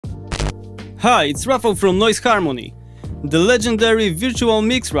Hi, it's Rafał from Noise Harmony. The legendary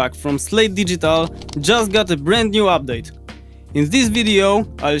virtualmixrack from Slate Digital just got a brand new update. In this video,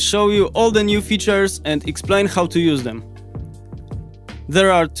 I'll show you all the new features and explain how to use them.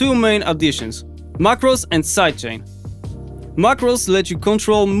 There are two main additions: macros and sidechain. Macros let you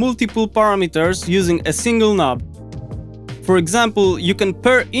control multiple parameters using a single knob. For example, you can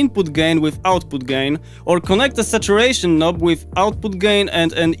pair input gain with output gain, or connect a saturation knob with output gain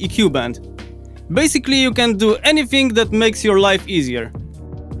and an EQ band. Basically, you can do anything that makes your life easier.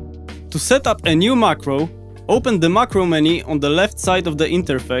 To set up a new macro, open the macro menu on the left side of the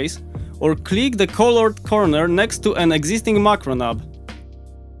interface, or click the colored corner next to an existing macro knob.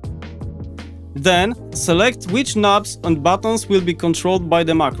 Then, select which knobs and buttons will be controlled by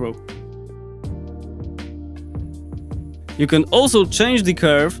the macro. You can also change the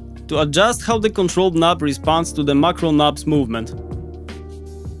curve to adjust how the controlled knob responds to the macro knob's movement.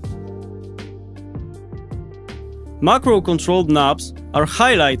 Macro-controlled knobs are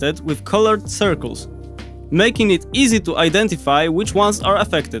highlighted with colored circles, making it easy to identify which ones are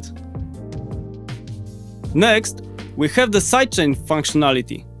affected. Next, we have the sidechain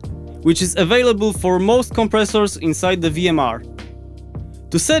functionality, which is available for most compressors inside the VMR.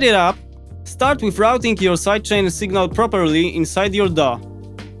 To set it up, start with routing your sidechain signal properly inside your DAW.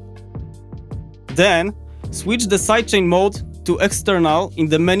 Then, switch the sidechain mode to external in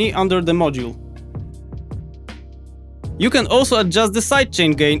the menu under the module. You can also adjust the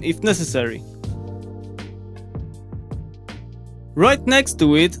sidechain gain if necessary. Right next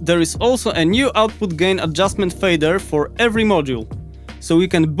to it, there is also a new output gain adjustment fader for every module, so you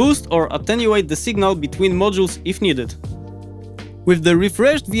can boost or attenuate the signal between modules if needed. With the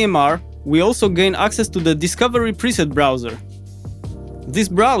refreshed VMR, we also gain access to the Discovery preset browser. This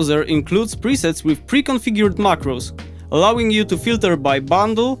browser includes presets with pre-configured macros, allowing you to filter by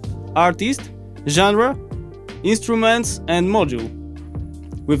bundle, artist, genre, instruments and module.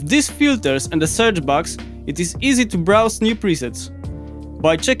 With these filters and a search box, it is easy to browse new presets.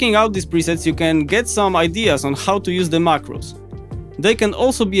 By checking out these presets, you can get some ideas on how to use the macros. They can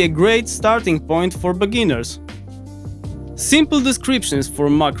also be a great starting point for beginners. Simple descriptions for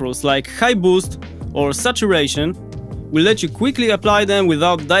macros like high boost or saturation will let you quickly apply them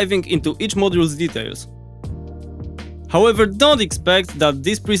without diving into each module's details. However, don't expect that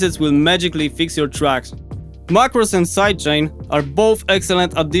these presets will magically fix your tracks. Macros and sidechain are both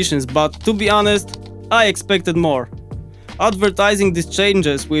excellent additions, but to be honest, I expected more. Advertising these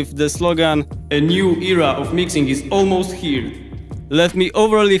changes with the slogan "A new era of mixing is almost here" left me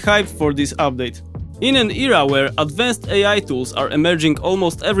overly hyped for this update. In an era where advanced AI tools are emerging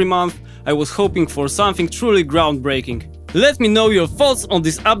almost every month, I was hoping for something truly groundbreaking. Let me know your thoughts on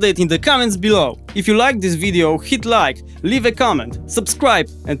this update in the comments below. If you like this video, hit like, leave a comment, subscribe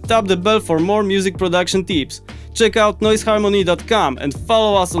and tap the bell for more music production tips. Check out noiseharmony.com and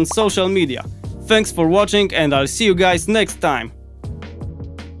follow us on social media. Thanks for watching and I'll see you guys next time.